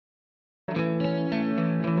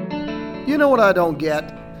You know what I don't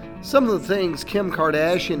get? Some of the things Kim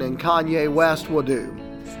Kardashian and Kanye West will do.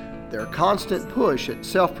 Their constant push at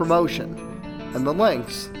self-promotion and the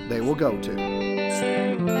lengths they will go to.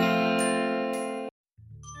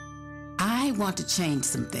 I want to change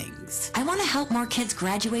some things. I want to help more kids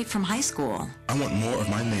graduate from high school. I want more of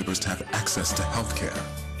my neighbors to have access to health care.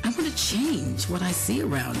 I want to change what I see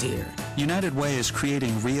around here. United Way is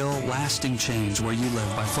creating real, lasting change where you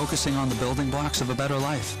live by focusing on the building blocks of a better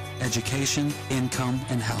life: education, income,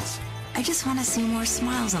 and health. I just want to see more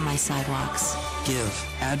smiles on my sidewalks. Give,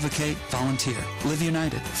 advocate, volunteer. Live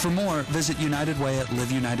United. For more, visit United Way at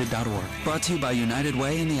liveunited.org. Brought to you by United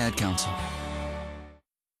Way and the Ad Council.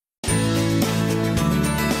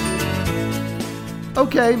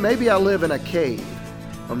 Okay, maybe I live in a cave,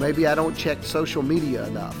 or maybe I don't check social media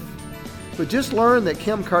enough. But just learn that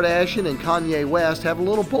Kim Kardashian and Kanye West have a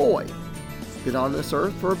little boy. Been on this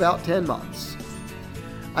earth for about 10 months.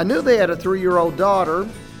 I knew they had a 3-year-old daughter,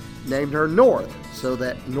 named her North, so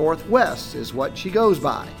that Northwest is what she goes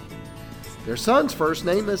by. Their son's first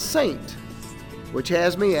name is Saint, which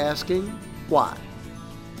has me asking why.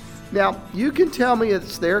 Now, you can tell me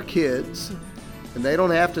it's their kids, and they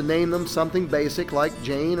don't have to name them something basic like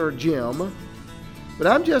Jane or Jim, but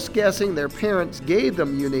I'm just guessing their parents gave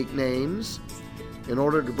them unique names in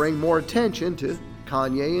order to bring more attention to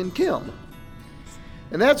Kanye and Kim.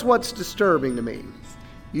 And that's what's disturbing to me,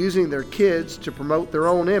 using their kids to promote their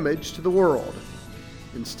own image to the world,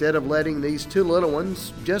 instead of letting these two little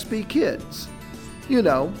ones just be kids. You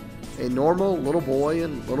know, a normal little boy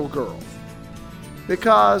and little girl.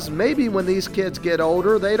 Because maybe when these kids get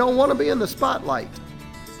older, they don't want to be in the spotlight.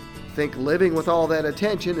 Think living with all that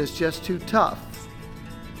attention is just too tough.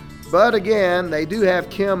 But again, they do have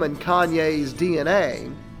Kim and Kanye's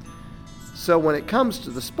DNA, so when it comes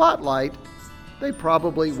to the spotlight, they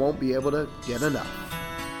probably won't be able to get enough.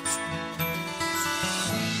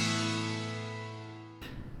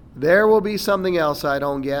 There will be something else I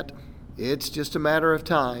don't get. It's just a matter of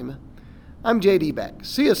time. I'm J.D. Beck.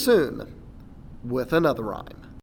 See you soon with another rhyme.